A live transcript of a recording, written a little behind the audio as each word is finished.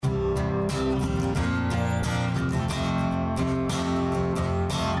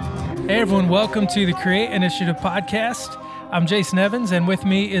Hey everyone, welcome to the Create Initiative podcast. I'm Jason Evans, and with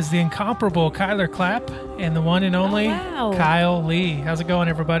me is the incomparable Kyler Clapp and the one and only Kyle Lee. How's it going,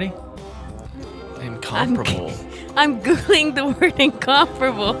 everybody? Incomparable. I'm Googling the word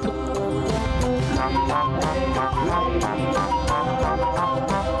incomparable.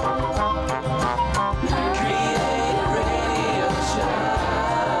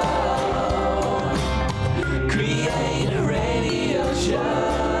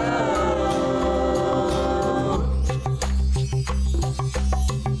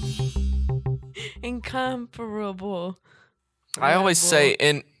 Incomparable. I always say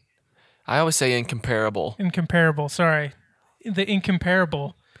incomparable. Incomparable, sorry. The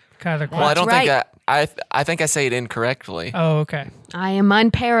incomparable Kyler Clapp. Well, I don't right. think I think I say it incorrectly. Oh, okay. I am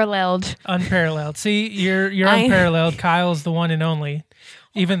unparalleled. Unparalleled. See, you're unparalleled. Kyle's the one and only.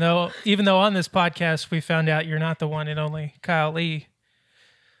 Even though on this podcast we found out you're not the one and only Kyle Lee.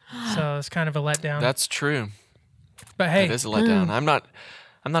 So it's kind of a letdown. That's true. But hey, It is a letdown. I'm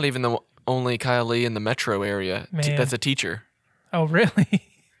not even the only Kyle Lee in the metro area Man. that's a teacher. oh really?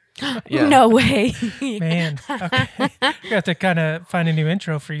 Yeah. No way. Man, okay. We have to kind of find a new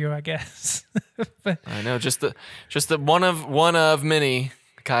intro for you, I guess. But I know, just the one of many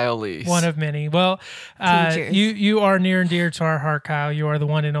Kyle Lees. one of many. Well, Teachers. you are near and dear to our heart, Kyle. You are the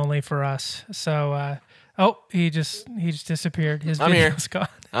one and only for us. So, he just disappeared. His I'm here. video's gone.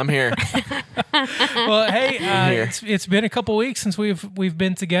 I'm here. Well, hey, here. it's been a couple weeks since we've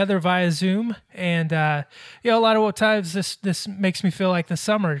been together via Zoom, and a lot of times this makes me feel like the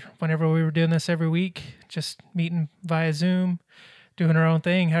summer whenever we were doing this every week, just meeting via Zoom, doing our own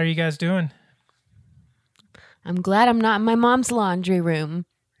thing. How are you guys doing? I'm glad I'm not in my mom's laundry room.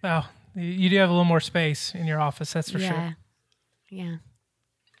 Oh, you do have a little more space in your office, that's for sure. Yeah.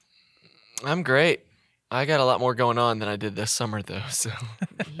 I'm great. I got a lot more going on than I did this summer, though. So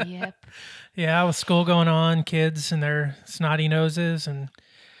Yep. Yeah, with school going on, kids and their snotty noses and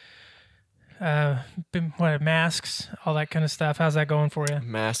masks, all that kind of stuff. How's that going for you?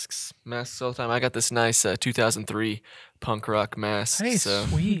 masks all the time. I got this nice 2003 punk rock mask. Hey, so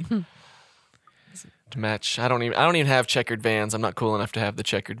sweet. to match, I don't even have checkered Vans. I'm not cool enough to have the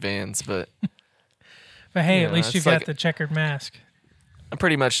checkered Vans, but But hey, Yeah, at least it's you've got like- the checkered mask. I'm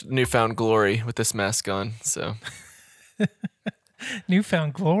pretty much newfound glory with this mask on. So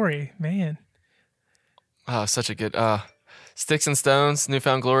Newfound glory, man. such a good Sticks and Stones,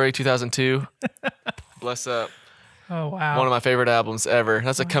 Newfound Glory, 2002. Bless up. Oh wow. One of my favorite albums ever.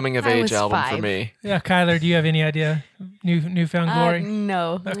 That's a coming of I age was album 5. for me. Yeah, Kyler, do you have any idea? Newfound glory?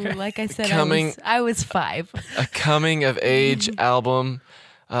 No. Okay. Like I said, Coming- I was 5. A coming of age album.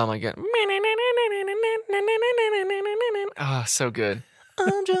 Oh my god. So good.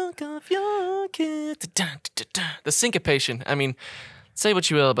 I'm drunk off your kiss. The syncopation. I mean, say what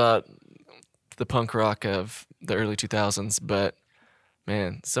you will about the punk rock of the early 2000s, but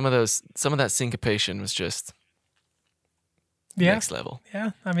man, some of that syncopation was just Yeah. next level.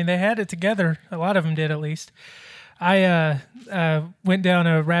 Yeah, I mean they had it together. A lot of them did, at least. I went down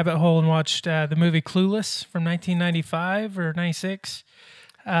a rabbit hole and watched the movie Clueless from 1995 or 96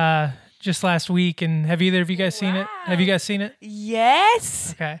 just last week. And have either of you guys seen it? Have you guys seen it?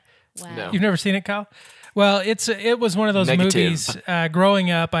 Yes. Okay, Wow. No. you've never seen it, Kyle? Well, it was one of those Negative. movies.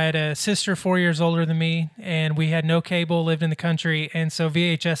 Growing up, I had a sister 4 years older than me, and we had no cable, lived in the country, and so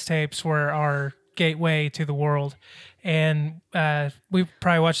VHS tapes were our gateway to the world. And we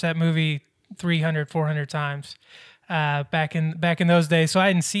probably watched that movie 300, 400 times back in those days. So I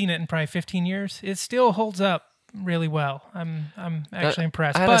hadn't seen it in probably 15 years. It still holds up really well. I'm actually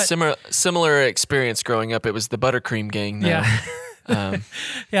impressed. I had a similar experience growing up. It was the Buttercream Gang. Though. Yeah.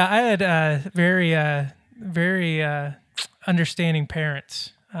 Yeah, I had very understanding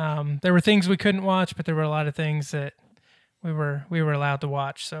parents. There were things we couldn't watch, but there were a lot of things that we were allowed to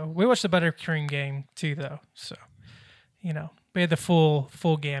watch. So we watched the Buttercream Gang too, though. So we had the full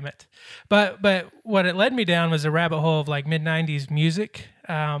gamut. But what it led me down was a rabbit hole of like mid '90s music,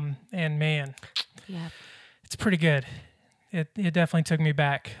 and man, Yeah. it's pretty good. It definitely took me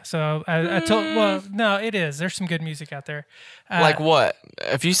back. So I told, well, no, it is. There's some good music out there. Like what?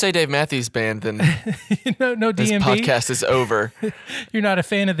 If you say Dave Matthews Band, then no this DMB. podcast is over. You're not a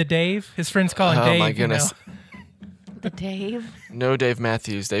fan of the Dave? His friends call him Oh Dave. my goodness. The Dave. No Dave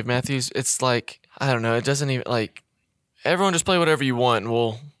Matthews. Dave Matthews, it's like, I don't know, it doesn't even like everyone just play whatever you want and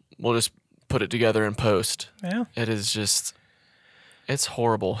we'll just put it together and post. Yeah. It is just it's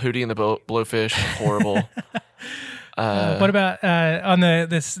horrible. Hootie and the Blowfish, horrible. What about on the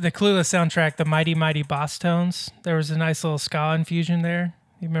Clueless soundtrack, the Mighty Mighty Boss Tones? There was a nice little ska infusion there.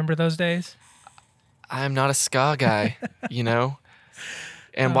 You remember those days? I'm not a ska guy, you know?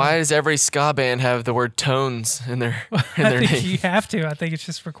 And why does every ska band have the word tones in their I think name? you have to. I think it's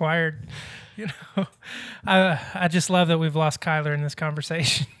just required. You know, I just love that we've lost Kyler in this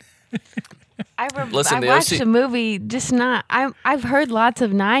conversation. Listen, I the watched OC a movie, just not. I've heard lots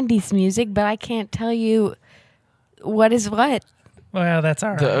of '90s music, but I can't tell you what is what. Well, that's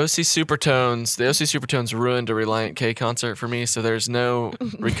all right. The OC Supertones ruined a Reliant K concert for me, so there's no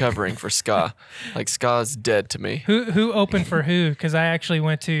recovering for ska. Like, ska's dead to me. Who opened for who? Because I actually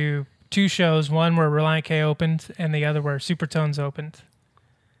went to 2 shows. One where Reliant K opened, and the other where Supertones opened.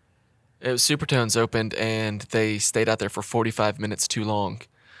 It was Supertones opened, and they stayed out there for 45 minutes too long.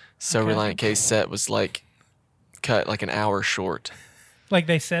 So Okay. Reliant K's set was like cut like an hour short. Like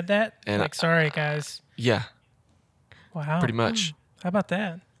they said that. And like, sorry guys. Yeah, Wow. pretty much. How about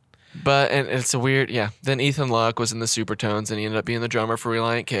that? But and it's a weird, yeah. Then Ethan Luck was in the Supertones, and he ended up being the drummer for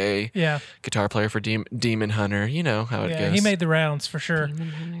Reliant K, Yeah. guitar player for Demon Hunter. You know how it Yeah. goes. He made the rounds for sure. Demon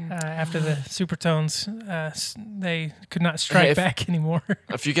Hunter. After the Supertones, they could not strike if- back anymore.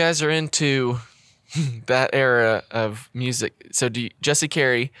 If you guys are into that era of music, so Jesse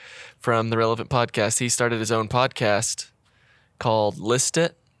Carey from the Relevant Podcast, he started his own podcast called List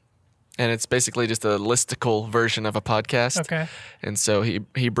It, and it's basically just a listicle version of a podcast. Okay. And so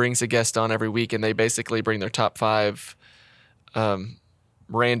he brings a guest on every week, and they basically bring their top 5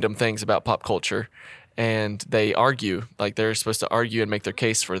 random things about pop culture, and they argue. Like, they're supposed to argue and make their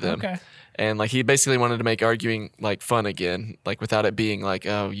case for them. Okay. And like, he basically wanted to make arguing like fun again, like without it being like,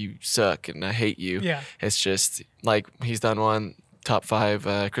 oh, you suck and I hate you. Yeah. It's just like, he's done one top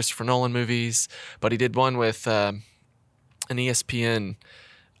 5 Christopher Nolan movies, but he did one with an ESPN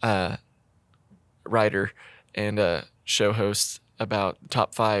writer and show host about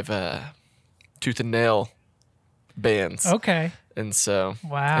top 5 tooth and nail bands. Okay. And so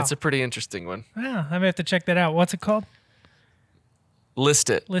Wow. it's a pretty interesting one. Wow. I may have to check that out. What's it called? List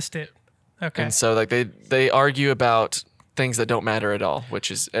It. List it. Okay. And so like they argue about things that don't matter at all,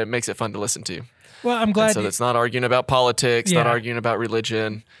 which is, it makes it fun to listen to. Well, I'm And glad. so it's not arguing about politics, not Yeah. arguing about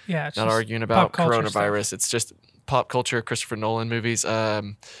religion, Yeah. It's not just arguing pop about culture coronavirus. stuff. It's just pop culture, Christopher Nolan movies,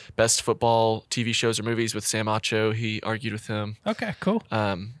 best football TV shows or movies with Sam Acho. He argued with him. Okay. Cool.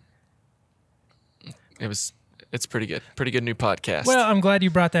 It's pretty good. Pretty good new podcast. Well, I'm glad you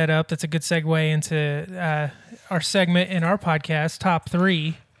brought that up. That's a good segue into our segment in our podcast, Top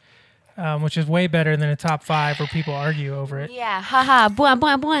 3, which is way better than a Top 5 where people argue over it. Yeah, haha, blah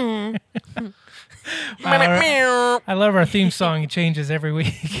blah blah. I love our theme song. It changes every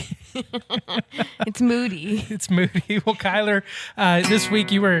week. It's moody. It's moody. Well, Kyler, this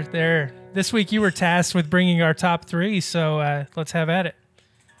week you were there. This week you were tasked with bringing our top 3, so let's have at it.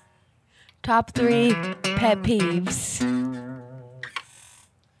 Top 3 pet peeves.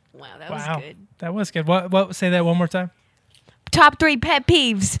 Wow, that was good. That was good. What? Say that one more time. Top 3 pet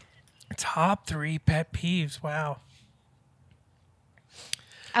peeves. Top 3 pet peeves. Wow.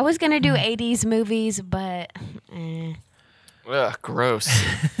 I was gonna do 80s movies, but Ugh, gross.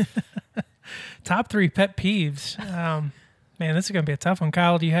 Top 3 pet peeves. Man, this is gonna be a tough one.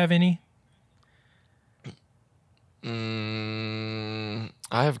 Kyle, do you have any?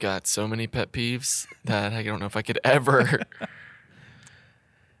 I have got so many pet peeves that I don't know if I could ever.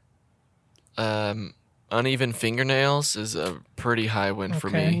 Uneven fingernails is a pretty high win for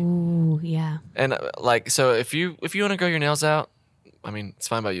Okay. me. ooh, yeah. And so if you want to grow your nails out, I mean, it's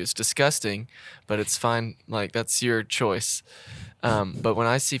fine by you. It's disgusting, but it's fine. Like, that's your choice. But when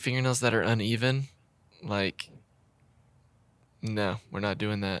I see fingernails that are uneven, like, no, we're not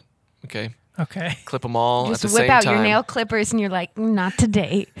doing that. Okay, Okay. clip them all Just at the whip same out time. your nail clippers and you're like, not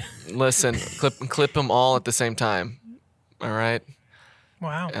today. Listen, clip them all at the same time. All right.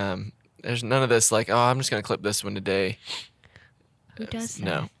 Wow. There's none of this like, oh, I'm just gonna clip this one today. Who does that?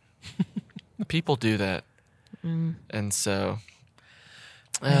 No. People do that. And so,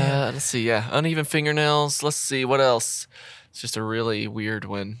 let's see. Yeah, uneven fingernails. Let's see what else. It's just a really weird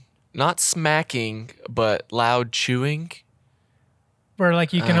one. Not smacking, but loud chewing. Where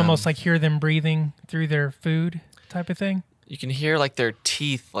like you can almost like hear them breathing through their food type of thing. You can hear like their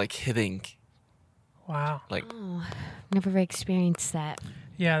teeth like hitting. Wow. Like, Never experienced that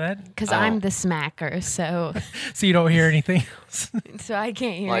Yeah, that. because Oh. I'm the smacker, so So you don't hear anything else. so I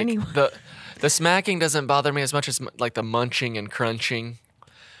can't hear like anyone. the smacking doesn't bother me as much as like the munching and crunching.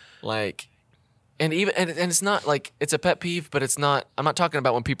 Like, and even and it's not like it's a pet peeve, but it's not. I'm not talking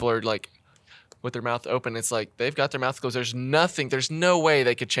about when people are like with their mouth open. It's like they've got their mouth closed. There's no way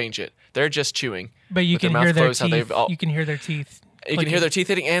they could change it. They're just chewing. But you With their can mouth hear their closed, how teeth. they've all- You can hear their teeth. You can hear their teeth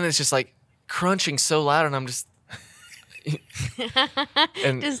hitting, and it's just like crunching so loud, and I'm just.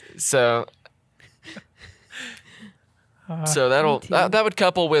 And Just- so So that would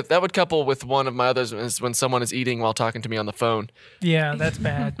couple with one of my others is when someone is eating while talking to me on the phone. Yeah, that's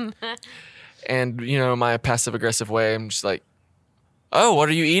bad. And my passive aggressive way, I'm just like, "Oh, what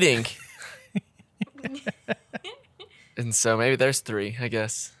are you eating?" And so maybe there's 3, I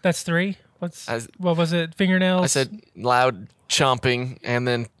guess. That's 3. What was it? Fingernails? I said loud chomping and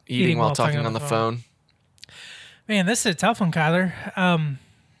then eating while talking on the phone. Man, this is a tough one, Kyler.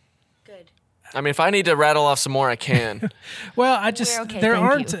 Good. I mean, if I need to rattle off some more, I can. Well, okay, there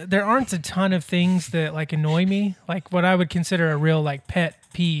thank you. aren't a ton of things that like annoy me, like what I would consider a real like pet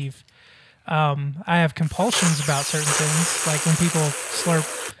peeve. I have compulsions about certain things, like when people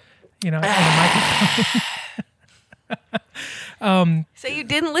slurp, in a microphone. So you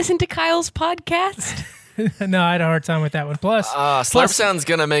didn't listen to Kyle's podcast? No, I had a hard time with that one. Plus, Slurp Sound's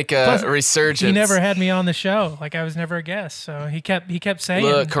gonna make a resurgence. he never had me on the show. Like I was never a guest, so he kept saying.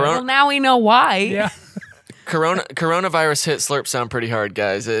 Look, Well, now we know why. Yeah. Coronavirus hit Slurp Sound pretty hard,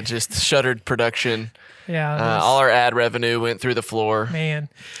 guys. It just shuttered production. Yeah. All our ad revenue went through the floor. Man.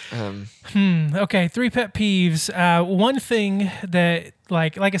 Okay, 3 pet peeves. One thing that,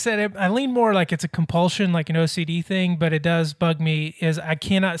 like I said, I lean more like it's a compulsion, like an OCD thing, but it does bug me, is I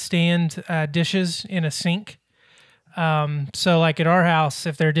cannot stand dishes in a sink. So like at our house,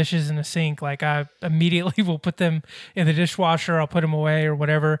 if there are dishes in the sink, like I immediately will put them in the dishwasher, I'll put them away or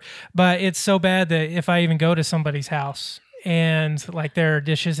whatever. But it's so bad that if I even go to somebody's house and like there are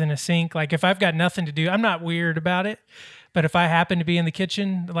dishes in a sink, like if I've got nothing to do, I'm not weird about it. But if I happen to be in the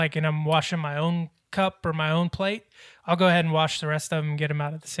kitchen, like, and I'm washing my own cup or my own plate, I'll go ahead and wash the rest of them and get them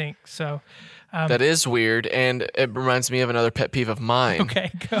out of the sink. So that is weird. And it reminds me of another pet peeve of mine.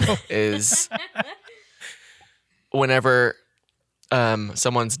 Okay, go. Is whenever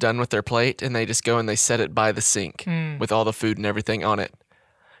someone's done with their plate and they just go and they set it by the sink with all the food and everything on it,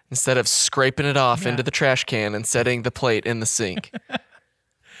 instead of scraping it off into the trash can and setting the plate in the sink.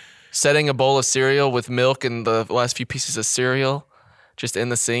 Setting a bowl of cereal with milk and the last few pieces of cereal just in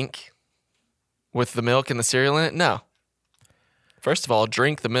the sink with the milk and the cereal in it? No. First of all,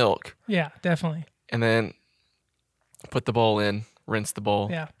 drink the milk. Yeah, definitely. And then put the bowl in, rinse the bowl.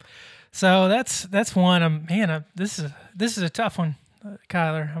 Yeah. So that's one. This is a tough one,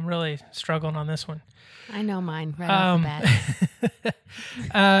 Kyler. I'm really struggling on this one. I know mine right off the bat.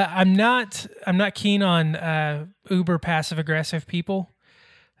 I'm not keen on uber passive aggressive people.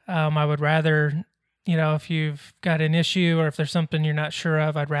 I would rather, if you've got an issue or if there's something you're not sure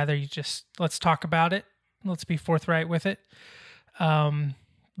of, I'd rather you just let's talk about it. Let's be forthright with it. So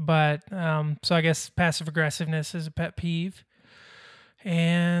I guess passive aggressiveness is a pet peeve.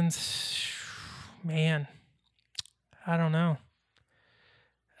 And man, I don't know.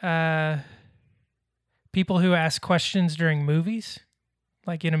 People who ask questions during movies,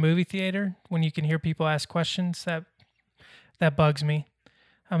 like in a movie theater, when you can hear people ask questions, that bugs me.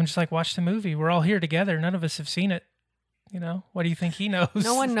 I'm just like, watch the movie. We're all here together. None of us have seen it. What do you think he knows?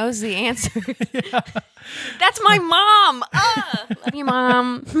 No one knows the answer. That's my mom. Love you,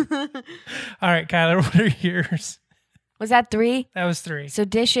 Mom. All right, Kyler, what are yours? Was that 3? That was 3. So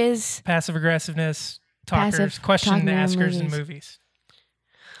dishes. Passive aggressiveness, talkers, question askers in movies.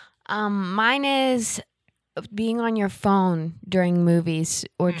 Mine is being on your phone during movies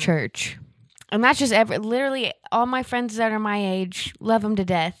or church. And that's just literally all my friends that are my age, love them to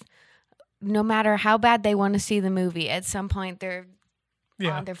death. No matter how bad they want to see the movie, at some point they're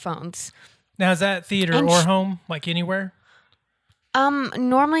on their phones. Now, is that theater or home, like anywhere?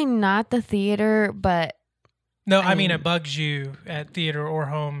 Normally not the theater, but no, I mean it bugs you at theater or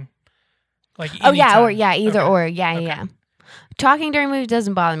home, like either okay. or, yeah. Talking during movies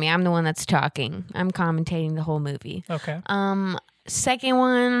doesn't bother me. I'm the one that's talking. I'm commentating the whole movie. Okay. Second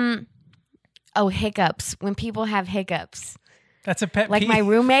one. Oh, hiccups. When people have hiccups. That's a pet peeve. Like my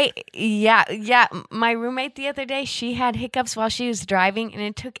roommate. Yeah. My roommate the other day, she had hiccups while she was driving, and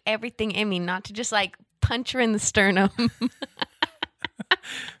it took everything in me not to just like punch her in the sternum. But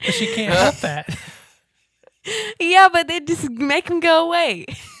she can't help that. Yeah, but they just make them go away.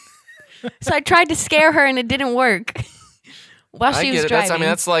 So I tried to scare her, and it didn't work. While she was driving.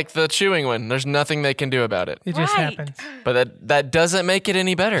 That's like the chewing one. There's nothing they can do about it. It just happens. But that doesn't make it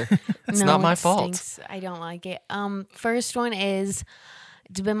any better. It's not my fault. Stinks. I don't like it. First one is,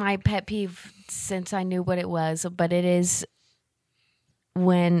 it's been my pet peeve since I knew what it was, but it is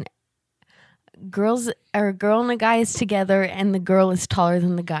when a girl and a guy is together and the girl is taller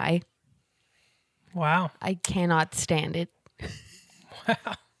than the guy. Wow. I cannot stand it.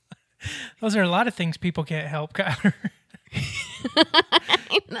 Wow. Those are a lot of things people can't help, Kyler.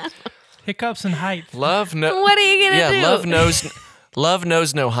 I know. Hiccups and height. What are you gonna do? Love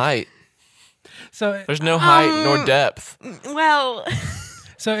knows no height. So There's no height nor depth. Well,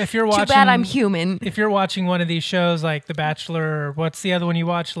 so if you're watching, too bad I'm human. if you're watching one of these shows like The Bachelor or what's the other one you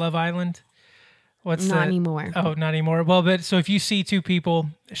watch, Love Island? What's Not anymore. Oh, not anymore. Well, but so if you see two people,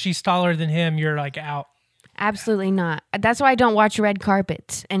 she's taller than him, you're like out. Absolutely not. That's why I don't watch red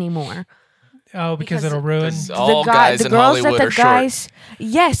carpets anymore. Oh, because Because it'll ruin. All guys in Hollywood are short.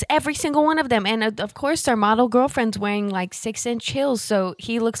 Yes, every single one of them. And of course, their model girlfriend's wearing like 6-inch heels, so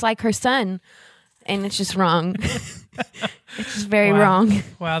he looks like her son. And it's just wrong. It's just very wrong.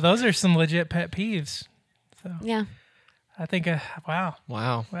 Wow, those are some legit pet peeves. Yeah. I think, wow.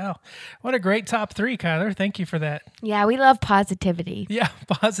 Wow. What a great top 3, Kyler. Thank you for that. Yeah, we love positivity. Yeah,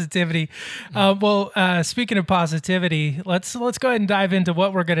 positivity. Speaking of positivity, let's go ahead and dive into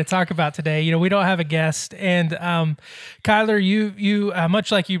what we're going to talk about today. You know, we don't have a guest, and Kyler, you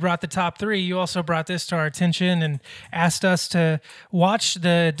much like you brought the top 3, you also brought this to our attention and asked us to watch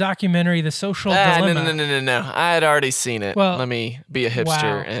the documentary "The Social Dilemma." No. I had already seen it. Well, let me be a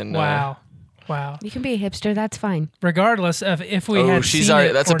hipster and. Wow. You can be a hipster. That's fine. Regardless of if we had she's seen already.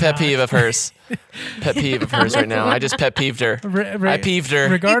 it That's or a pet not. peeve of hers. Pet peeve of hers right now. I just pet peeved her. I peeved her.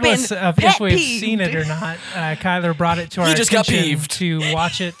 Regardless been of if pet we've peeved. seen it or not, Kyler brought it to our You just got attention peeved. to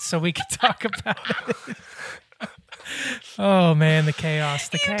watch it so we could talk about it. Oh man, the chaos!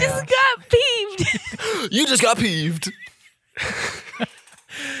 The chaos! Just got peeved. You just got peeved.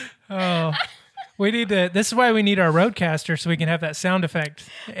 Oh, we need to. This is why we need our Roadcaster so we can have that sound effect.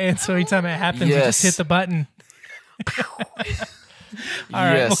 And so anytime it happens, you just hit the button. All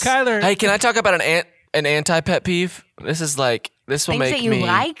right. Well, Kyler. Hey, can I talk about an anti pet peeve? This will Things make that you me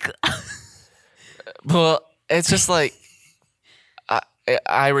like. Well, it's just like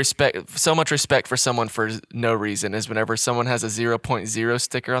I respect so much respect for someone for no reason is whenever someone has a 0.0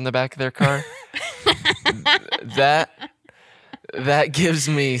 sticker on the back of their car. That gives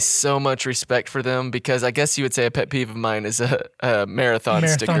me so much respect for them because I guess you would say a pet peeve of mine is a marathon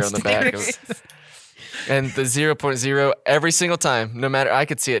sticker on the back of. And the 0.0 every single time, no matter, I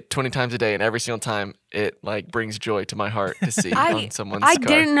could see it 20 times a day, and every single time it like brings joy to my heart to see on someone's I car.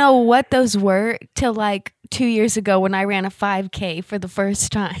 didn't know what those were till like 2 years ago when I ran a 5K for the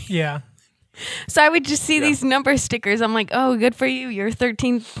first time. Yeah. So I would just see these number stickers. I'm like, oh, good for you. You're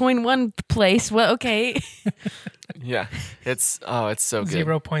 13.1 place. Well, okay. Yeah, it's so good.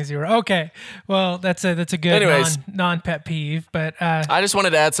 0.0. Okay. Well, that's a good Anyways. non-pet peeve, but I just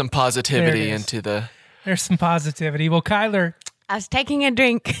wanted to add some positivity There it is. into the. there's some positivity. Well, Kyler. I was taking a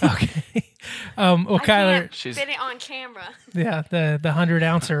drink. Okay. Kyler. Can't fit it on camera. Yeah, the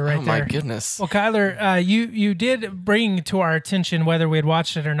 100-ouncer right Oh my there. goodness. Well, Kyler, you did bring to our attention whether we had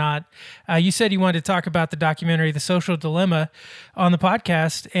watched it or not. You said you wanted to talk about the documentary "The Social Dilemma" on the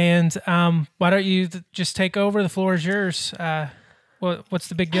podcast, and why don't you just take over? The floor is yours. What's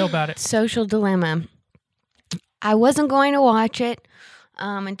the big deal about it? Social Dilemma. I wasn't going to watch it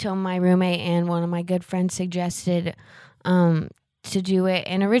until my roommate and one of my good friends suggested to do it.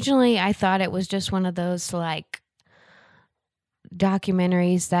 And originally I thought it was just one of those like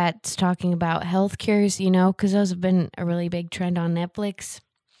documentaries that's talking about health cures, because those have been a really big trend on Netflix.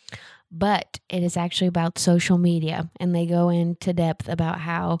 But it is actually about social media, and they go into depth about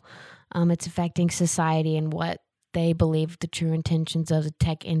how it's affecting society and what they believe the true intentions of the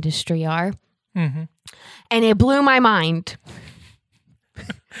tech industry are. Mm-hmm. And it blew my mind.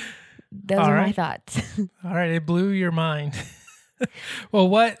 Those All are my right. thoughts. All right, it blew your mind. Well,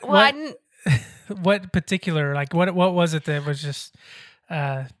 what particular, like what was it that was just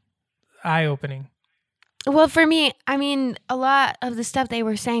eye-opening? Well, for me, I mean, a lot of the stuff they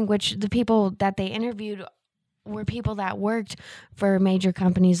were saying, which the people that they interviewed were people that worked for major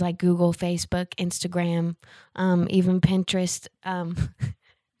companies like Google, Facebook, Instagram, even Pinterest.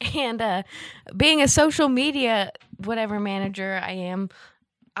 And being a social media whatever manager I am,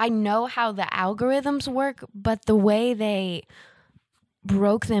 I know how the algorithms work, but the way they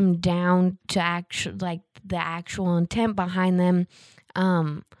broke them down to the actual intent behind them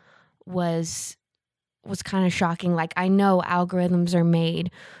was kind of shocking. Like, I know algorithms are made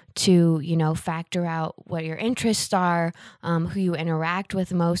to, factor out what your interests are, who you interact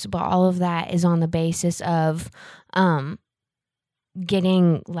with most, but all of that is on the basis of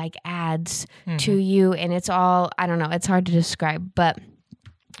getting like ads to you, and it's all, I don't know, it's hard to describe, but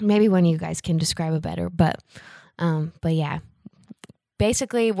maybe one of you guys can describe it better. But yeah,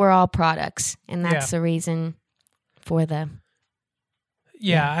 basically we're all products, and that's the reason for the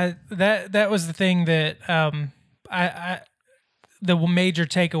that was the thing that the major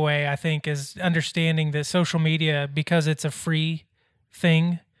takeaway I think is understanding that social media, because it's a free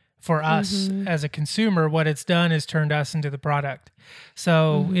thing for us as a consumer. What it's done is turned us into the product.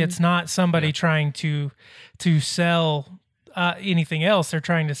 So it's not somebody trying to sell anything else. They're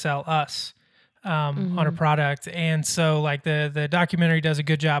trying to sell us on a product. And so like the documentary does a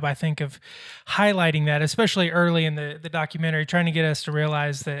good job, I think, of highlighting that, especially early in the documentary, trying to get us to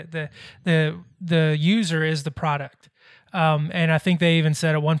realize that the user is the product. And I think they even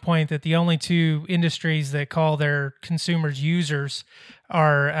said at one point that the only two industries that call their consumers users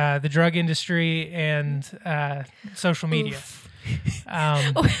are the drug industry and social media.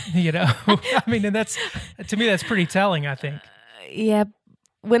 You know, I mean, and that's, to me, that's pretty telling, I think. Yeah.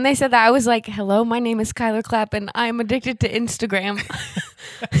 When they said that, I was like, hello, my name is Kyler Clapp and I'm addicted to Instagram.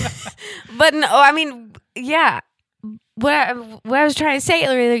 But no, I mean, yeah. What I was trying to say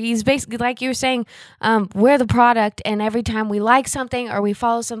earlier is basically like you were saying, we're the product, and every time we like something or we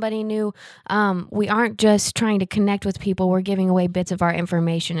follow somebody new, we aren't just trying to connect with people. We're giving away bits of our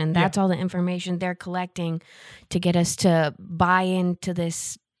information, and that's all the information they're collecting to get us to buy into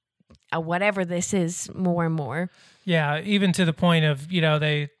this, whatever this is, more and more. Yeah, even to the point of, you know,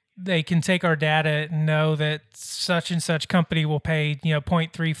 they can take our data and know that such and such company will pay, you know,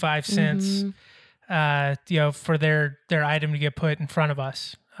 0.35 cents. You know, for their item to get put in front of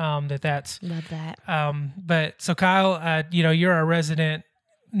us. That's love that. But so Kyle, you know, you're a resident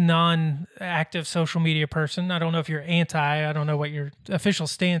non-active social media person. I don't know if you're anti. I don't know what your official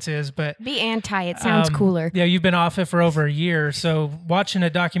stance is, but be anti. It sounds cooler. Yeah, you've been off it for over a year. So watching a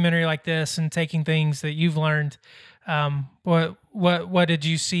documentary like this and taking things that you've learned, what did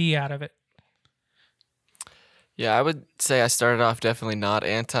you see out of it? Yeah, I would say I started off definitely not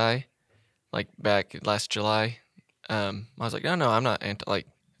anti. Like back last July, I was like, no, I'm not anti. Like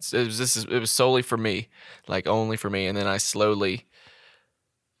it was solely for me, like only for me. And then I slowly,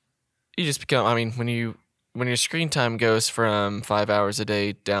 you just become. I mean, when your screen time goes from 5 hours a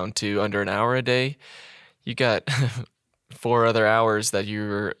day down to under an hour a day, you got 4 other hours that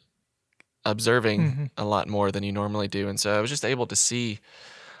you're observing a lot more than you normally do. And so I was just able to see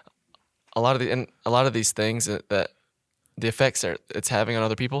a lot of these things that the effects it's having on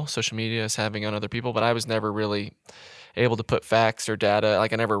other people, social media is having on other people, but I was never really able to put facts or data.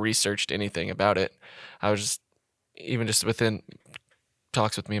 Like I never researched anything about it. I was just within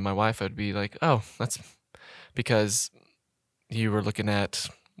talks with me and my wife, I'd be like, oh, that's because you were looking at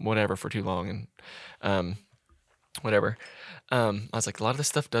whatever for too long and whatever. I was like, a lot of this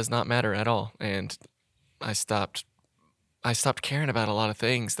stuff does not matter at all. And I stopped caring about a lot of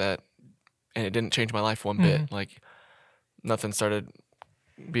things and it didn't change my life one bit. Like, nothing started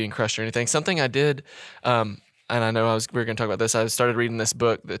being crushed or anything. Something I did, and I know we were going to talk about this. I started reading this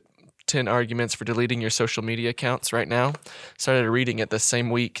book, The 10 Arguments for Deleting Your Social Media Accounts right now. Started reading it the same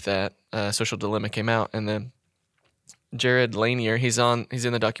week that Social Dilemma came out. And then Jared Lanier, he's in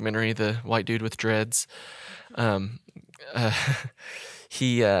the documentary, the white dude with dreads.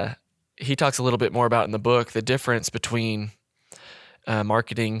 He talks a little bit more about in the book the difference between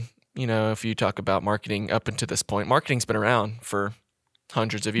marketing. You know, if you talk about marketing up until this point, marketing's been around for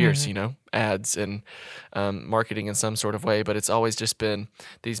hundreds of years, you know, ads and marketing in some sort of way, but it's always just been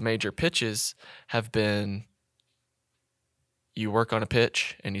these major pitches have been you work on a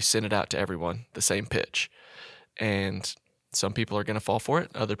pitch and you send it out to everyone, the same pitch. And some people are going to fall for it,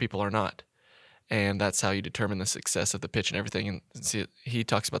 other people are not. And that's how you determine the success of the pitch and everything. And see, he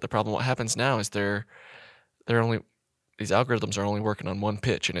talks about the problem. What happens now is these algorithms are only working on one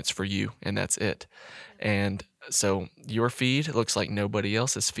pitch and it's for you and that's it. And so your feed looks like nobody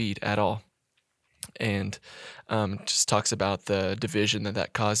else's feed at all. And just talks about the division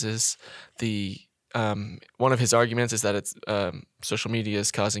that causes. One of his arguments is that it's social media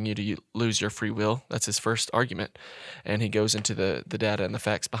is causing you to lose your free will. That's his first argument. And he goes into the data and the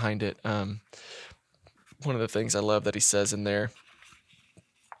facts behind it. One of the things I love that he says in there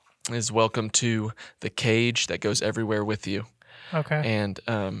is welcome to the cage that goes everywhere with you. Okay. And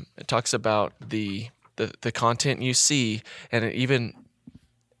it talks about the content you see and even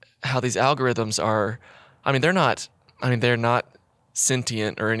how these algorithms are, they're not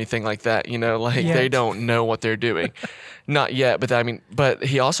sentient or anything like that, you know, like they don't know what they're doing. Not yet, but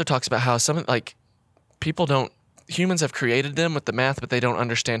he also talks about how humans have created them with the math, but they don't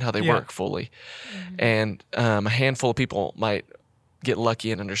understand how they work fully. And a handful of people might get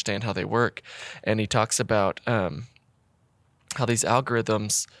lucky and understand how they work. And he talks about how these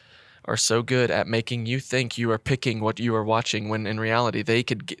algorithms are so good at making you think you are picking what you are watching when in reality they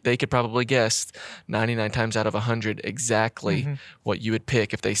could probably guess 99 times out of 100 exactly what you would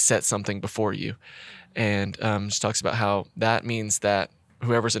pick if they set something before you. And just talks about how that means that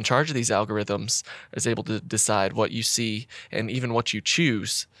whoever's in charge of these algorithms is able to decide what you see and even what you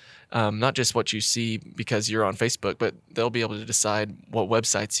choose. Not just what you see because you're on Facebook, but they'll be able to decide what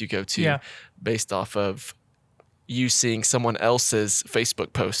websites you go to based off of you seeing someone else's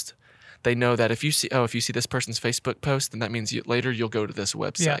Facebook post. They know that if you see this person's Facebook post, then that means later you'll go to this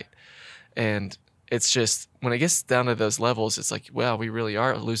website. And it's just, when it gets down to those levels, it's like, wow, we really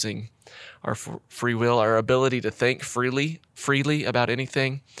are losing our free will, our ability to think freely about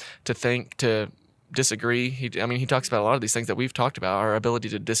anything, to disagree. He talks about a lot of these things that we've talked about, our ability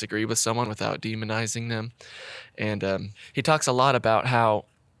to disagree with someone without demonizing them. And he talks a lot about how,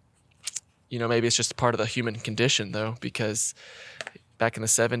 maybe it's just part of the human condition, though, because back in the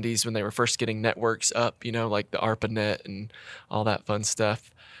 70s when they were first getting networks up, like the ARPANET and all that fun stuff,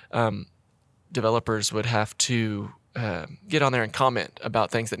 developers would have to get on there and comment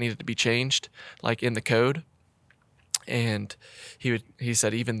about things that needed to be changed, like in the code. And he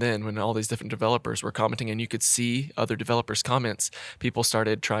said even then, when all these different developers were commenting and you could see other developers' comments, people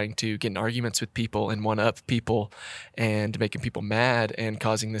started trying to get in arguments with people and one-up people and making people mad and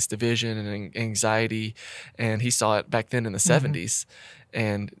causing this division and anxiety. And he saw it back then in the 70s.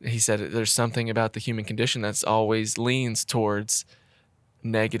 And he said there's something about the human condition that's always leans towards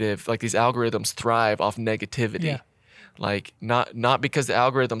negative, like these algorithms thrive off negativity. Yeah. Like not because the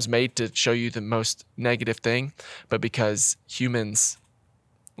algorithm's made to show you the most negative thing, but because humans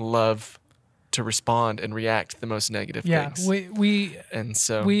love to respond and react to the most negative things.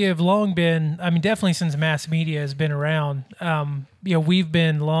 We have long been, definitely since mass media has been around, we've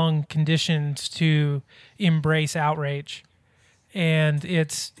been long conditioned to embrace outrage. And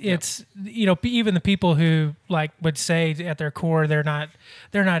it's even the people who would say at their core they're not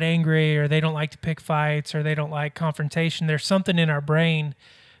angry, or they don't like to pick fights, or they don't like confrontation. There's something in our brain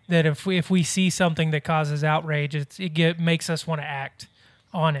that if we see something that causes outrage, it makes us want to act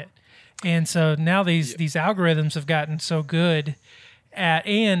on it. And so now these algorithms have gotten so good at,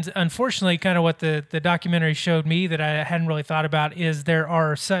 and unfortunately, kind of what the documentary showed me that I hadn't really thought about is there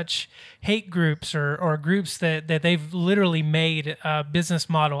are such hate groups or groups that they've literally made a business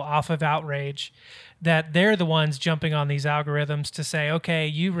model off of outrage, that they're the ones jumping on these algorithms to say, okay,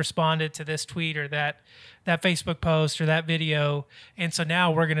 you responded to this tweet or that Facebook post or that video, and so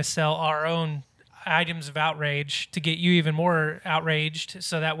now we're going to sell our own items of outrage to get you even more outraged,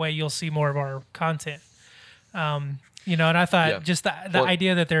 so that way you'll see more of our content. And I thought just the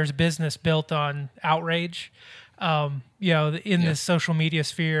idea that there's business built on outrage, in this social media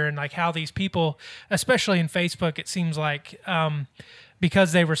sphere, and like how these people, especially in Facebook, it seems like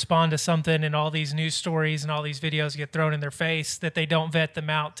because they respond to something and all these news stories and all these videos get thrown in their face, that they don't vet them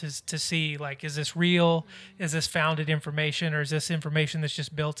out to see, like, is this real? Is this founded information? Or is this information that's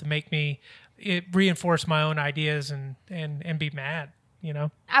just built to make me reinforce my own ideas and be mad?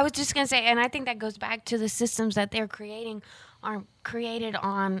 I was just going to say, and I think that goes back to the systems that they're creating aren't created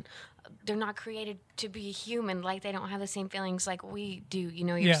on, they're not created to be human. Like, they don't have the same feelings like we do,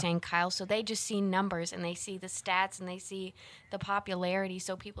 you're saying, Kyle. So they just see numbers and they see the stats and they see the popularity.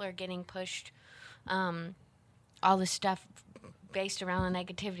 So people are getting pushed all this stuff based around the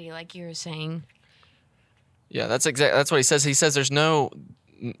negativity, like you were saying. Yeah, that's what he says. He says there's no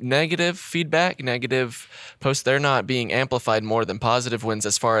negative feedback, negative posts, they're not being amplified more than positive ones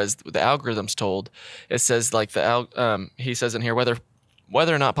as far as the algorithm's told. It says like he says in here whether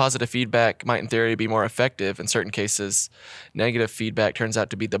or not positive feedback might in theory be more effective, in certain cases negative feedback turns out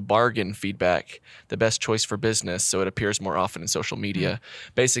to be the bargain feedback, the best choice for business, so it appears more often in social media.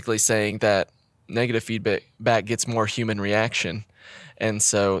 Basically saying that negative feedback gets more human reaction, and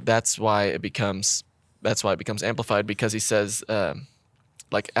so that's why it becomes amplified, because he says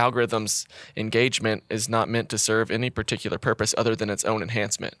like algorithms engagement is not meant to serve any particular purpose other than its own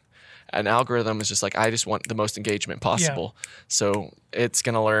enhancement. An algorithm is just like, I just want the most engagement possible. Yeah. So it's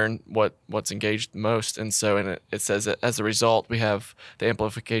going to learn what's engaged most. And so it says that as a result, we have the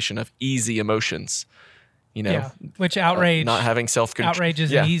amplification of easy emotions, which outrage, not having self-control. Outrage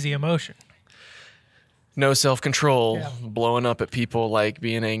is an easy emotion. No self-control, blowing up at people, like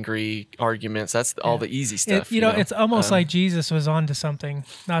being angry, arguments. That's all the easy stuff. It's almost like Jesus was onto something.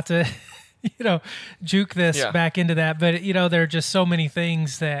 Not to, juke this back into that, but there are just so many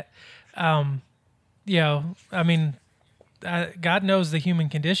things that, God knows the human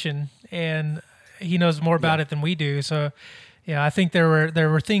condition, and He knows more about it than we do. So, I think there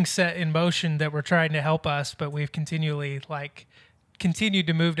were things set in motion that were trying to help us, but we've continued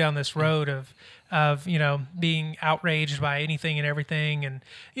to move down this road of being outraged by anything and everything, and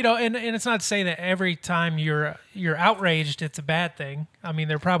and it's not to say that every time you're outraged it's a bad thing. I mean,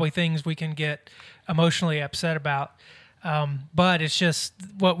 there are probably things we can get emotionally upset about, But it's just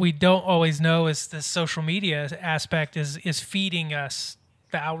what we don't always know is the social media aspect is feeding us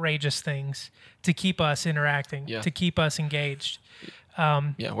the outrageous things to keep us interacting, to keep us engaged.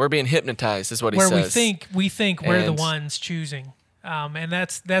 We're being hypnotized, is what he where says. we think we're the ones choosing, and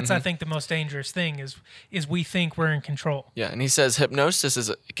that's I think the most dangerous thing is we think we're in control. Yeah, and he says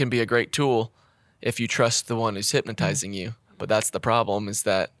hypnosis can be a great tool if you trust the one who's hypnotizing you, but that's the problem is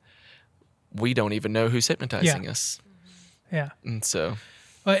that we don't even know who's hypnotizing us. Yeah, and so.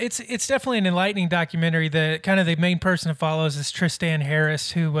 Well, it's definitely an enlightening documentary. The main person it follows is Tristan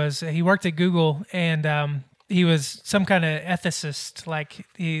Harris, he worked at Google and he was some kind of ethicist. Like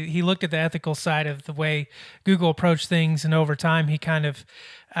he looked at the ethical side of the way Google approached things, and over time he kind of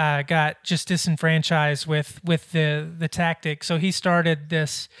got just disenfranchised with the tactic. So he started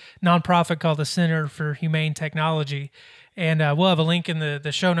this nonprofit called the Center for Humane Technology. And we'll have a link in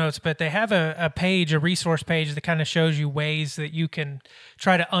the show notes, but they have a resource page that kind of shows you ways that you can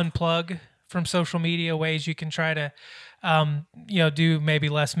try to unplug from social media, ways you can try to, do maybe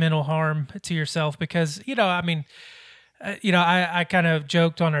less mental harm to yourself. Because, I kind of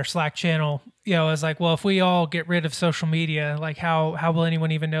joked on our Slack channel, I was like, well, if we all get rid of social media, like how will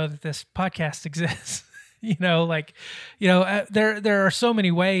anyone even know that this podcast exists? There are so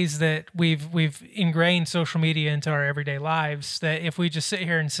many ways that we've ingrained social media into our everyday lives that if we just sit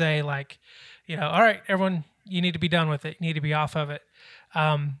here and say like, all right, everyone, you need to be done with it. You need to be off of it.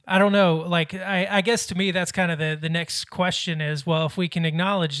 I don't know. Like, I guess to me, that's kind of the next question is, well, if we can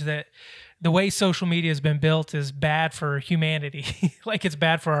acknowledge that the way social media has been built is bad for humanity, like it's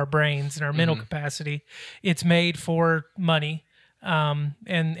bad for our brains and our mental capacity. It's made for money. And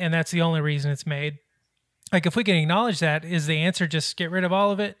that's the only reason it's made. Like, if we can acknowledge that, is the answer just get rid of all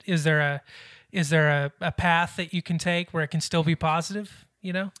of it? Is there a path that you can take where it can still be positive?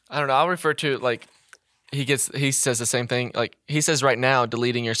 I don't know. I'll refer to like he says the same thing. Like he says right now,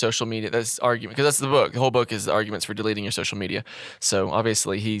 deleting your social media. That's argument because that's the book. The whole book is the arguments for deleting your social media. So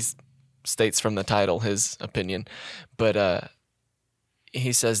obviously he states from the title his opinion, but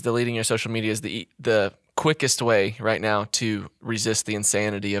he says deleting your social media is the quickest way right now to resist the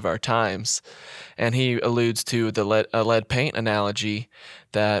insanity of our times. And he alludes to the lead paint analogy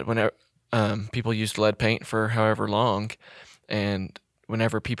that whenever people used lead paint for however long, and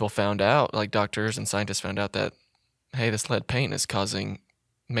whenever people found out, like doctors and scientists found out that, hey, this lead paint is causing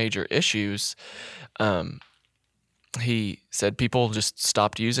major issues, he said people just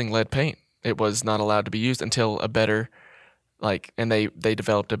stopped using lead paint. It was not allowed to be used until a better, and they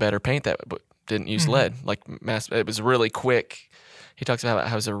developed a better paint that didn't use lead. It was really quick. He talks about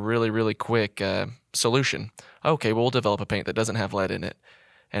how it was a really, really quick solution. Okay, we'll develop a paint that doesn't have lead in it.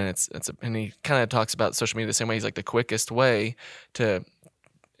 And and he kind of talks about social media the same way. He's like, the quickest way to,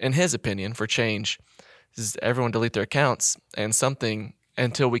 in his opinion, for change is everyone delete their accounts and something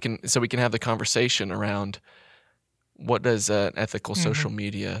so we can have the conversation around what does ethical social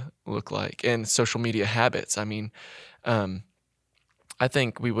media look like and social media habits. I mean, I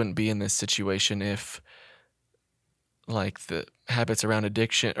think we wouldn't be in this situation if like the habits around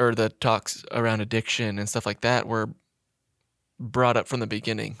addiction or the talks around addiction and stuff like that were brought up from the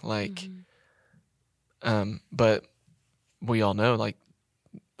beginning. But we all know like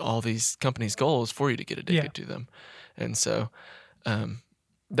all these companies' goal is for you to get addicted to them. And so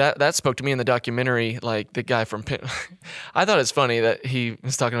that spoke to me in the documentary, like the guy from I thought it's funny that he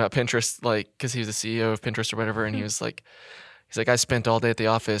was talking about Pinterest, like, because he was the CEO of Pinterest or whatever, and he's like, I spent all day at the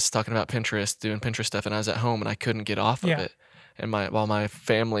office talking about Pinterest, doing Pinterest stuff, and I was at home and I couldn't get off of it. And while my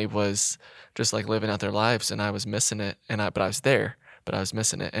family was just like living out their lives, and I was missing it, but I was there, but I was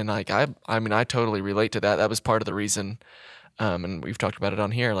missing it. And like I totally relate to that. That was part of the reason, and we've talked about it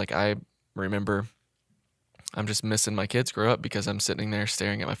on here. Like I remember, I'm just missing my kids grow up because I'm sitting there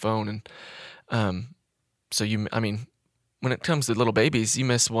staring at my phone, and when it comes to little babies, you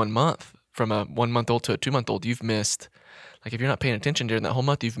miss 1 month from a 1 month old to a 2 month old. You've missed. Like, if you're not paying attention during that whole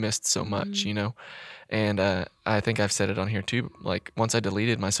month, you've missed so much, And I think I've said it on here too. Like, once I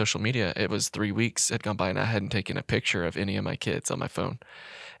deleted my social media, it was 3 weeks had gone by and I hadn't taken a picture of any of my kids on my phone.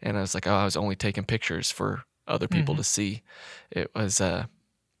 And I was like, I was only taking pictures for other people to see. It was,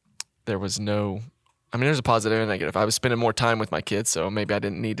 there was no, there's a positive and negative. I was spending more time with my kids, so maybe I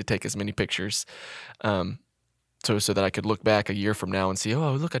didn't need to take as many pictures. So that I could look back a year from now and see,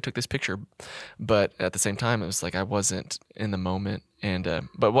 oh, look, I took this picture. But at the same time, it was like I wasn't in the moment. And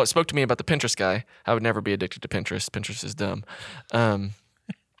but what spoke to me about the Pinterest guy, I would never be addicted to Pinterest. Pinterest is dumb.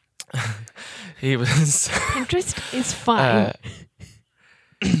 He was Pinterest is fun.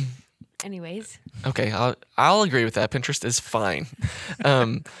 Anyways. Okay, I'll agree with that. Pinterest is fine.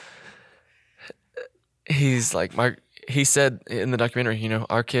 He's like he said in the documentary,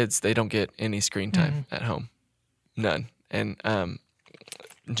 our kids, they don't get any screen time at home, none. And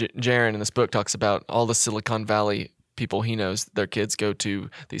Jaron in this book talks about all the Silicon Valley people he knows. Their kids go to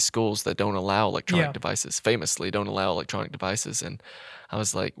these schools that don't allow electronic devices. Famously, don't allow electronic devices. And I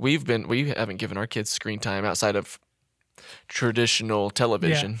was like, we haven't given our kids screen time outside of traditional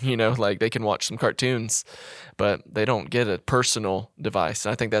television. Like they can watch some cartoons, but they don't get a personal device.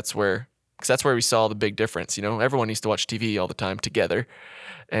 And I think that's where we saw the big difference. Everyone used to watch TV all the time together,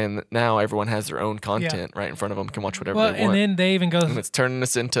 and now everyone has their own content right in front of them, can watch whatever they want. And then they even go, and it's turning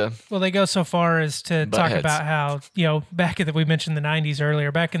us into. Well, they go so far as to talk heads. about how we mentioned the 90s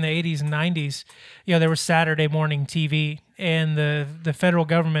earlier. Back in the 80s and 90s, there was Saturday morning TV, and the federal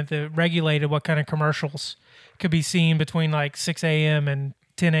government that regulated what kind of commercials could be seen between like 6 a.m. and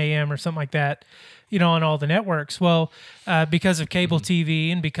 10 a.m. or something like that, on all the networks. Well, because of cable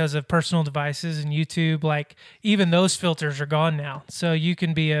TV and because of personal devices and YouTube, like even those filters are gone now. So you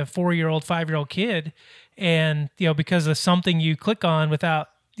can be a 4-year-old, 5-year-old kid, and because of something you click on without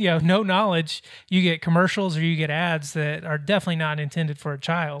no knowledge, you get commercials or you get ads that are definitely not intended for a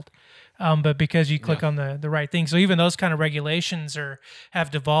child. But because you click on the right thing. So even those kind of regulations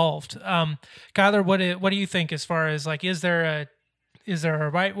have devolved. Kyler, what do you think as far as like, is there a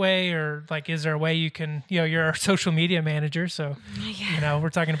right way, or like, is there a way you can, you're our social media manager. So, we're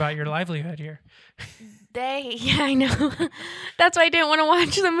talking about your livelihood here. I know. That's why I didn't want to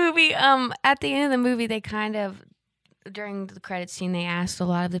watch the movie. At the end of the movie, they kind of, during the credits scene, they asked a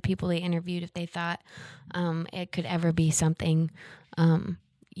lot of the people they interviewed if they thought it could ever be something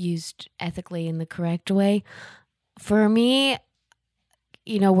used ethically in the correct way. For me,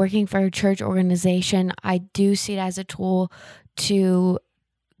 working for a church organization, I do see it as a tool to,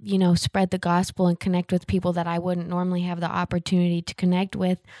 spread the gospel and connect with people that I wouldn't normally have the opportunity to connect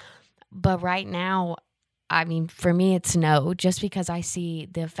with. But right now, I mean, for me, it's no, just because I see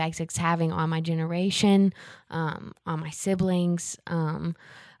the effects it's having on my generation, on my siblings.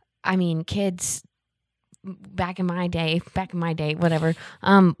 Kids back in my day, whatever.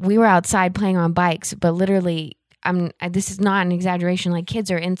 We were outside playing on bikes, but literally, this is not an exaggeration. Like,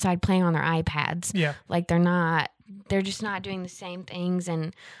 kids are inside playing on their iPads. Yeah. Like, they're just not doing the same things.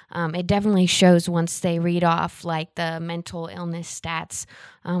 And it definitely shows once they read off like the mental illness stats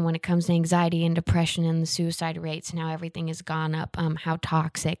when it comes to anxiety and depression and the suicide rates and how everything has gone up, how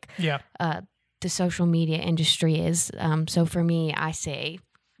toxic the social media industry is. So for me, I say,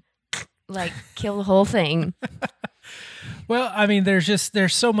 like, kill the whole thing. Well, I mean,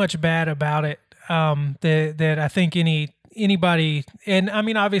 there's so much bad about it that I think anybody, and I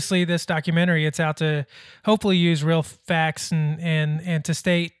mean, obviously this documentary, it's out to hopefully use real facts and to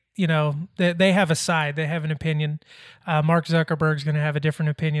state, that they have a side, they have an opinion. Mark Zuckerberg's going to have a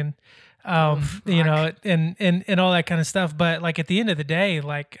different opinion, and all that kind of stuff. But like at the end of the day,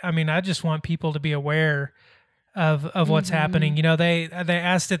 like, I mean, I just want people to be aware of what's happening. They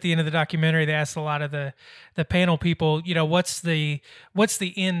asked at the end of the documentary, they asked a lot of the panel people, what's the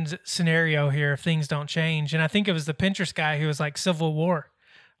end scenario here if things don't change? And I think it was the Pinterest guy who was like civil war.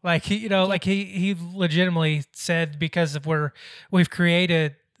 Like, like he legitimately said, because of we've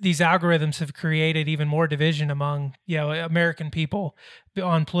created, these algorithms have created even more division among, American people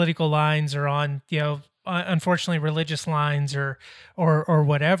on political lines or on, unfortunately religious lines or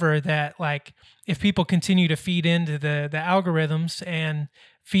whatever, that like, if people continue to feed into the algorithms and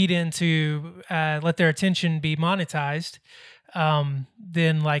feed into let their attention be monetized,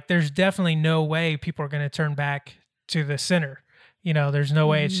 then like there's definitely no way people are going to turn back to the center. There's no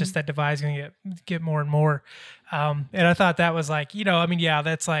way. It's just that divide's going to get more and more. And I thought that was like,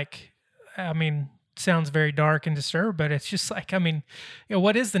 that's like, sounds very dark and disturbed, but it's just like,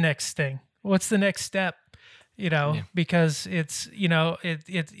 what is the next thing? What's the next step? Because it's,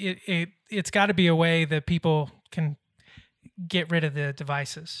 it's got to be a way that people can get rid of the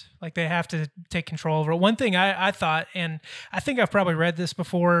devices. Like, they have to take control over it. One thing I thought, and I think I've probably read this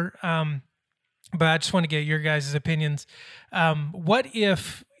before, but I just want to get your guys' opinions. What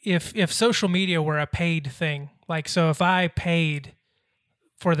if social media were a paid thing? Like, so if I paid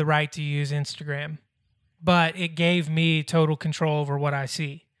for the right to use Instagram, but it gave me total control over what I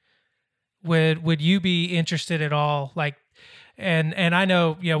see, would you be interested at all? Like, and I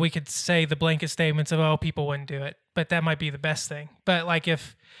know, we could say the blanket statements of, oh, people wouldn't do it, but that might be the best thing. But like,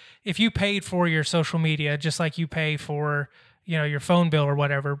 if you paid for your social media, just like you pay for, your phone bill or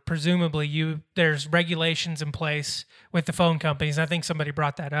whatever, presumably there's regulations in place with the phone companies. I think somebody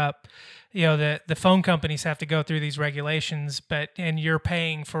brought that up, the phone companies have to go through these regulations, and you're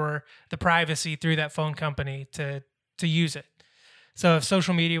paying for the privacy through that phone company to use it. So if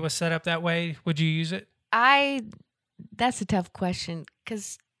social media was set up that way, would you use it? I That's a tough question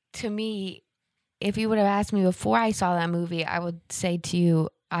because to me, if you would have asked me before I saw that movie, I would say to you,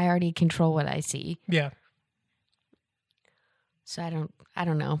 I already control what I see. Yeah. So I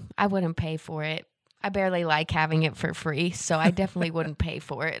don't know. I wouldn't pay for it. I barely like having it for free, so I definitely wouldn't pay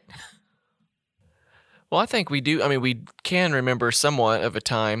for it. Well, I think we do. I mean, we can remember somewhat of a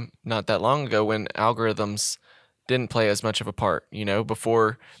time not that long ago when algorithms didn't play as much of a part,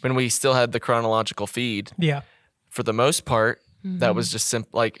 before when we still had the chronological feed. Yeah. For the most part, that was just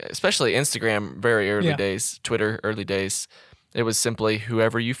simple, like, especially Instagram, very early Yeah. days, Twitter, early days. It was simply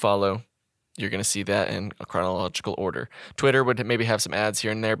whoever you follow, you're going to see that in a chronological order. Twitter would maybe have some ads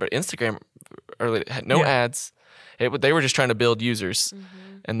here and there, but Instagram early had no ads. They were just trying to build users.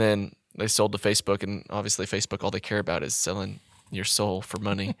 And then they sold to Facebook, and obviously Facebook, all they care about is selling your soul for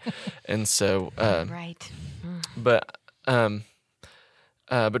money. And so, Right. but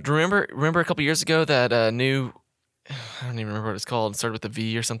remember a couple years ago that new, I don't even remember what it's called. It started with a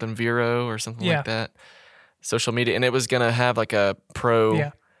V or something, Vero or something like that. Social media, and it was gonna have like a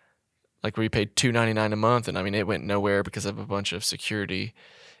pro, like where you paid $2.99 a month, and I mean it went nowhere because of a bunch of security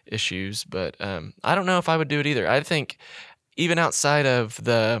issues. But I don't know if I would do it either. I think even outside of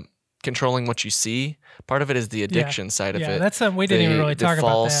the controlling what you see, part of it is the addiction side of it. Yeah, that's something we didn't even really talk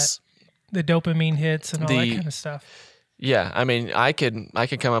about that. The dopamine hits and all that kind of stuff. Yeah, I mean, I could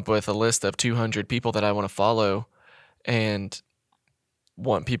come up with a list of 200 people that I want to follow, and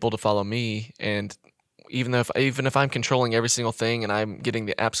want people to follow me. And even if I'm controlling every single thing and I'm getting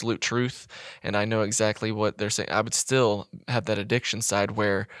the absolute truth and I know exactly what they're saying, I would still have that addiction side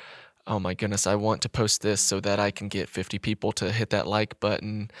where, oh my goodness, I want to post this so that I can get 50 people to hit that like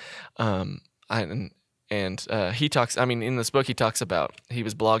button. He talks, I mean, in this book, he talks about he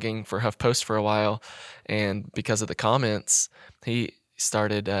was blogging for HuffPost for a while, and because of the comments, he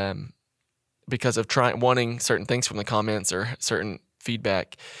started, because of wanting certain things from the comments or certain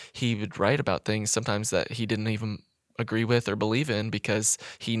feedback, he would write about things sometimes that he didn't even agree with or believe in because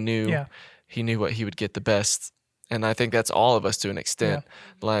he knew what he would get the best. And I think that's all of us to an extent.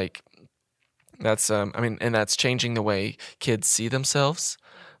 Like that's, and that's changing the way kids see themselves.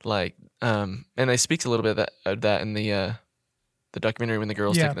 Like, and they speak a little bit of that in the documentary when the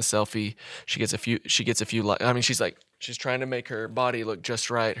girl's taking a selfie. She gets a few. I mean, she's trying to make her body look just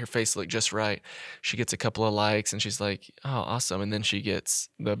right, her face look just right. She gets a couple of likes, and she's like, "Oh, awesome!" And then she gets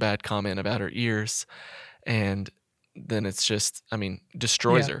the bad comment about her ears, and then it's just, I mean,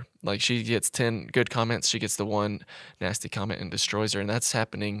 destroys her. Like she gets 10 good comments, she gets the one nasty comment and destroys her, and that's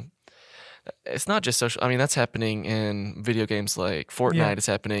happening. It's not just social. I mean, that's happening in video games like Fortnite. Yeah. It's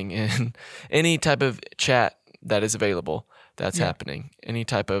happening in any type of chat that is available. That's happening. Any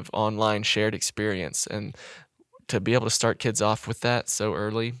type of online shared experience, and to be able to start kids off with that so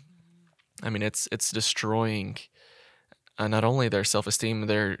early, I mean, it's destroying not only their self-esteem,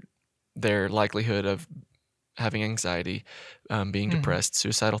 their likelihood of having anxiety, being depressed,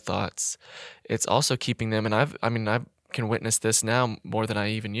 suicidal thoughts. It's also keeping them, and I can witness this now more than I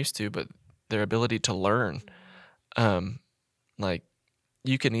even used to, but their ability to learn. Like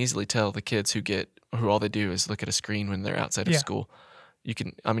you can easily tell the kids who all they do is look at a screen when they're outside of school. You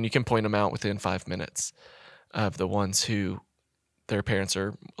can point them out within 5 minutes of the ones who their parents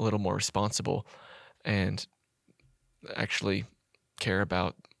are a little more responsible and actually care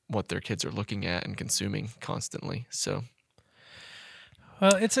about what their kids are looking at and consuming constantly. So,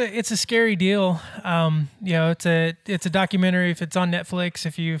 well, it's a scary deal. It's a documentary. If it's on Netflix,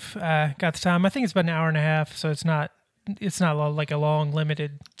 if you've got the time, I think it's about an hour and a half, so it's not like a long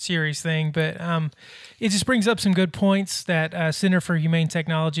limited series thing, but it just brings up some good points. That Center for Humane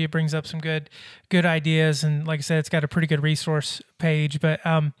Technology, it brings up some good ideas, and like I said, it's got a pretty good resource page. But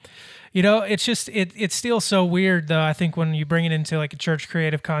it's just it's still so weird though. I think when you bring it into like a church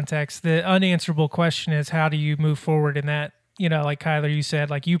creative context, the unanswerable question is, how do you move forward in that? Like Kyler, you said,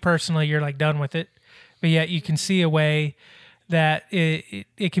 like you personally, you're like done with it, but yet you can see a way that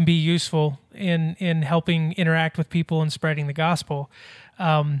it can be useful in helping interact with people and spreading the gospel.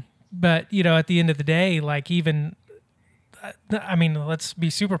 But, at the end of the day, like even, I mean, let's be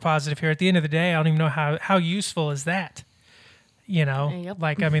super positive here. At the end of the day, I don't even know how useful is that, Yep.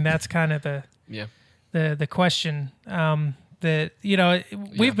 Like, I mean, that's kind of the question, that,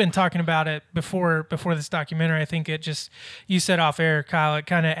 we've been talking about it before this documentary. I think you said off air, Kyle, it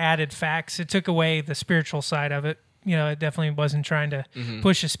kind of added facts. It took away the spiritual side of it. It definitely wasn't trying to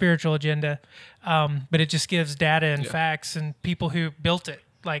push a spiritual agenda, but it just gives data and facts and people who built it,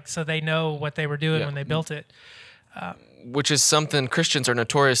 like, so they know what they were doing when they built it. Which is something Christians are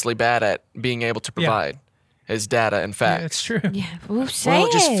notoriously bad at being able to provide. is data and facts. Yeah, it's true. Yeah. Ooh, say Well, it.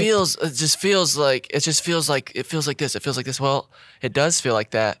 it just feels like this. It feels like this. Well, it does feel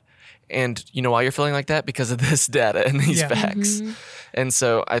like that. And you know why you're feeling like that? Because of this data and these Yeah. facts. And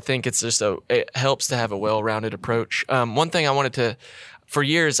so I think it's just it helps to have a well-rounded approach. One thing I wanted to, for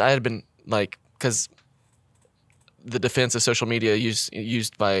years, I had been like, because the defense of social media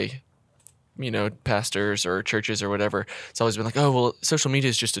used by, pastors or churches or whatever, it's always been like, oh, well, social media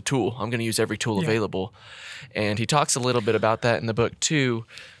is just a tool. I'm going to use every tool available. And he talks a little bit about that in the book too,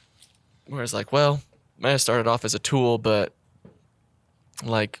 where it's like, well, might have started off as a tool, but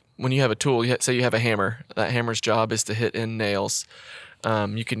like when you have a tool, say you have a hammer, that hammer's job is to hit in nails.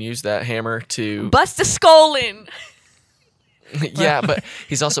 You can use that hammer to Bust a skull in. yeah, but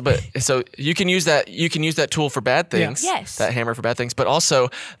he's also so you can use that tool for bad things. Yes. That hammer for bad things, but also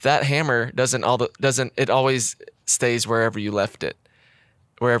that hammer doesn't always stays wherever you left it.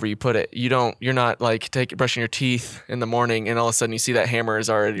 Wherever you put it. You're not like brushing your teeth in the morning and all of a sudden you see that hammer is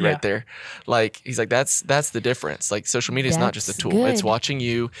already right there. Like he's like that's the difference. Like social media is not just a That's tool. It's good. watching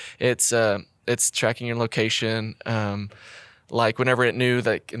you. It's tracking your location. Like whenever it knew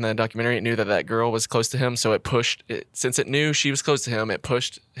that in the documentary, it knew that girl was close to him, so it pushed it. Since it knew she was close to him, it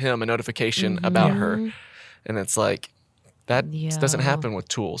pushed him a notification about her, and it's like that doesn't Yeah. happen with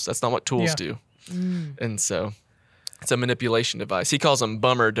tools. That's not what tools do, and so it's a manipulation device. He calls them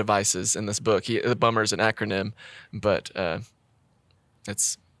bummer devices in this book. The bummer is an acronym, but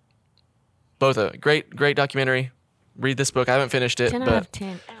it's both a great documentary. Read this book. I haven't finished it, 10 out but of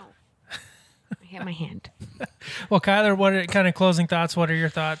 10. Ow. I hit my hand. Well, Kyler, what are kind of closing thoughts? What are your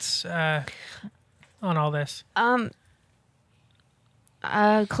thoughts on all this?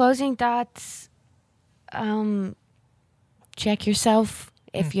 Closing thoughts. Check yourself.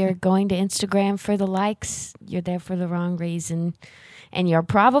 If you're going to Instagram for the likes, you're there for the wrong reason, and you're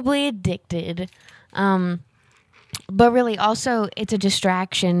probably addicted. But really, also, it's a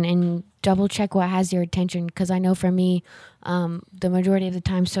distraction, and double check what has your attention. Because I know for me, the majority of the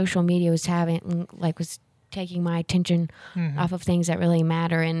time, social media was taking my attention off of things that really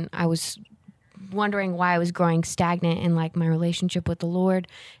matter, and I was wondering why I was growing stagnant in like my relationship with the Lord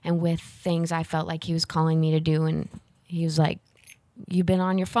and with things I felt like He was calling me to do. And He was like, "You've been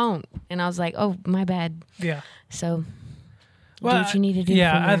on your phone," and I was like, "Oh, my bad." Yeah. So, do Well, what you need to do.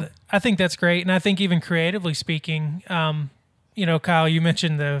 yeah, from there. I think that's great, and I think even creatively speaking, Kyle, you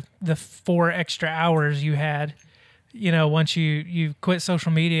mentioned the 4 extra hours you had. Once you quit social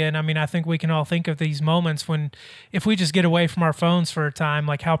media, and I mean, I think we can all think of these moments when, if we just get away from our phones for a time,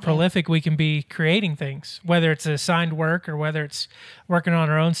 like how prolific we can be creating things, whether it's assigned work or whether it's working on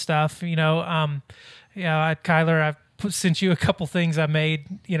our own stuff. Kyler, I've sent you a couple things I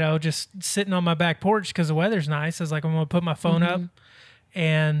made, just sitting on my back porch because the weather's nice. I was like, I'm going to put my phone up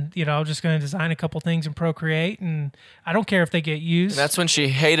and, I'm just going to design a couple things in Procreate, and I don't care if they get used. that's when she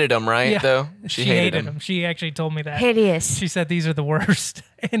hated them, right? Yeah. Though She hated them. She actually told me that. Hideous. She said these are the worst.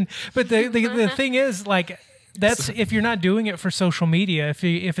 But the thing is, like, that's if you're not doing it for social media, if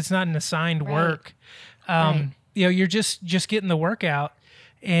it's not an assigned work, you're just getting the work out,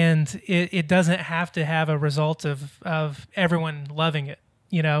 and it doesn't have to have a result of everyone loving it.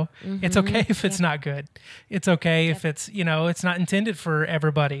 It's okay if it's not good. It's okay if it's it's not intended for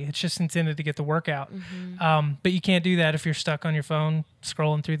everybody. It's just intended to get the work out. But you can't do that if you're stuck on your phone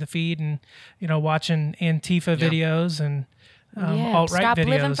scrolling through the feed and watching Antifa videos and alt-right Stop videos.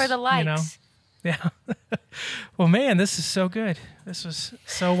 living for the likes. Yeah. Well, man, this is so good. This was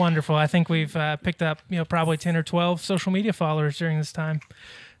so wonderful. I think we've picked up probably 10 or 12 social media followers during this time.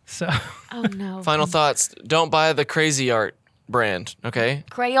 So Oh no. Final thoughts. Don't buy the Crazy Art brand, okay?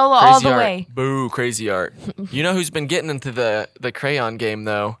 Crayola all Crazy the Art. way. Boo, Crazy Art. You know who's been getting into the crayon game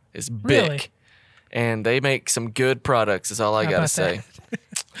though is Bic. Really? And they make some good products is all I How got to about say.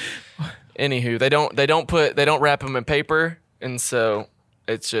 Anywho, they don't wrap them in paper, and so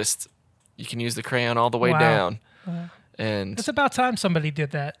it's just you can use the crayon all the way Wow. down. And it's about time somebody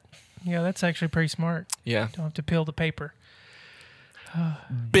did that. Yeah, that's actually pretty smart. yeah, Don't have to peel the paper.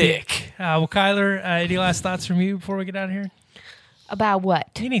 Bic. Well, Kyler, any last thoughts from you before we get out of here? About what?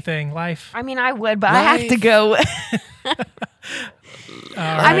 Anything, life. I mean, I would, but I have to Life. go.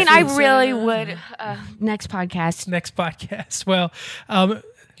 I mean, I Consider- really would. Next podcast. Next podcast. Well,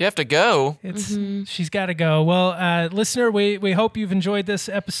 You have to go. it's she's got to go. Well, listener, we hope you've enjoyed this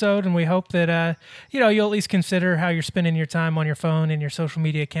episode, and we hope that you'll at least consider how you're spending your time on your phone and your social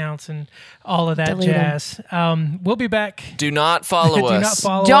media accounts and all of that Delete 'em. jazz. We'll be back. Do not follow Do us. not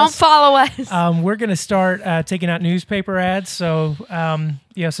follow Don't us. follow us. We're going to start taking out newspaper ads. So,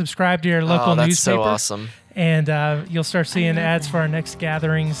 subscribe to your local Oh, that's newspaper. so awesome. and you'll start seeing ads for our next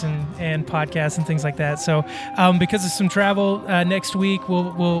gatherings and podcasts and things like that. So because of some travel next week,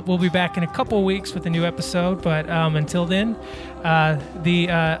 we'll be back in a couple of weeks with a new episode. But until then, the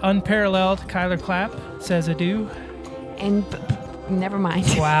unparalleled Kyler Clapp says adieu. And never mind.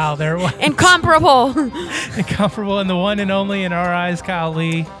 Wow, there was incomparable. Incomparable, and the one and only in our eyes, Kyle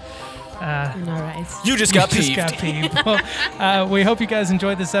Lee. In our eyes. You just got peeved. Well, we hope you guys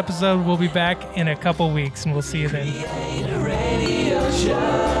enjoyed this episode. We'll be back in a couple weeks, and we'll see you then. Radio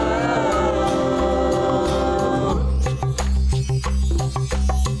show.